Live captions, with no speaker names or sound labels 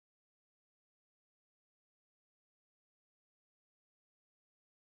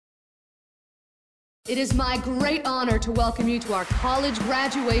It is my great honor to welcome you to our college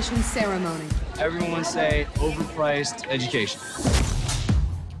graduation ceremony. Everyone say overpriced education.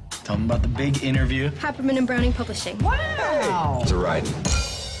 Tell them about the big interview. Happerman and Browning Publishing. Wow! It's a Ryden.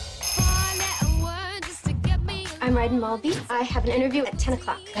 I'm Ryden Malby. I have an interview at 10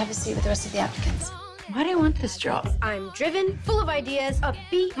 o'clock. Have a seat with the rest of the applicants. Why do you want this job? I'm driven, full of ideas,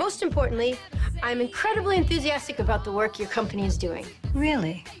 upbeat. Most importantly, I'm incredibly enthusiastic about the work your company is doing.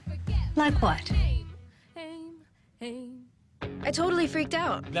 Really? Like what? I totally freaked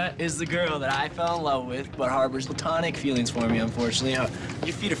out. That is the girl that I fell in love with, but harbors platonic feelings for me, unfortunately.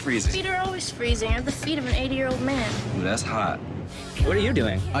 Your feet are freezing. Feet are always freezing. I have the feet of an 80-year-old man. Ooh, that's hot. What are you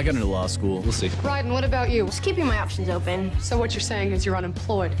doing? I got into law school. We'll see. Ryden, what about you? Just keeping my options open. So what you're saying is you're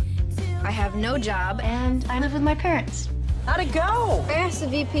unemployed. I have no job, and I live with my parents. How'd it go? I asked the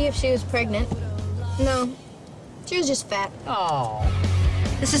VP if she was pregnant. No, she was just fat. Oh.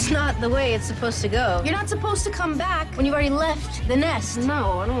 This is not the way it's supposed to go. You're not supposed to come back when you've already left the nest.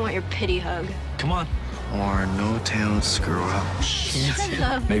 No, I don't want your pity hug. Come on. Or no tail, screw up. Shut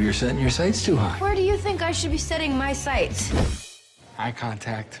up. Maybe you're setting your sights too high. Where do you think I should be setting my sights? Eye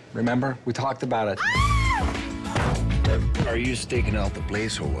contact. Remember? We talked about it. Are you staking out the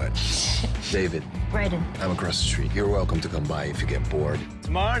place or what? David. Ryden. I'm across the street. You're welcome to come by if you get bored.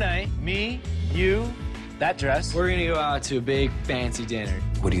 Tomorrow night, me, you, that dress, we're gonna go out to a big fancy dinner.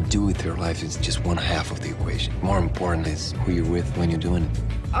 What you do with your life is just one half of the equation. More important is who you're with when you're doing it.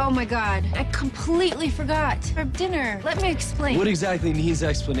 Oh my God, I completely forgot. For dinner, let me explain. What exactly needs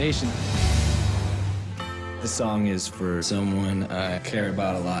explanation? This song is for someone I care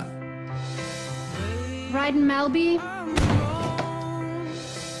about a lot. Ryden Malby?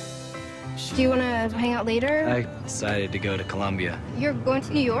 Do you want to hang out later? I decided to go to Columbia. You're going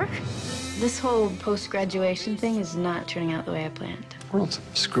to New York? This whole post-graduation thing is not turning out the way I planned. The world's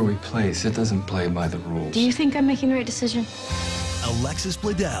a screwy place. It doesn't play by the rules. Do you think I'm making the right decision? Alexis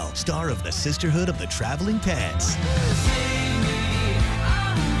Bledel, star of The Sisterhood of the Traveling Pants.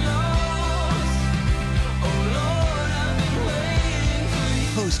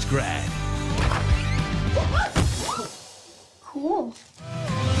 Post-grad. Cool.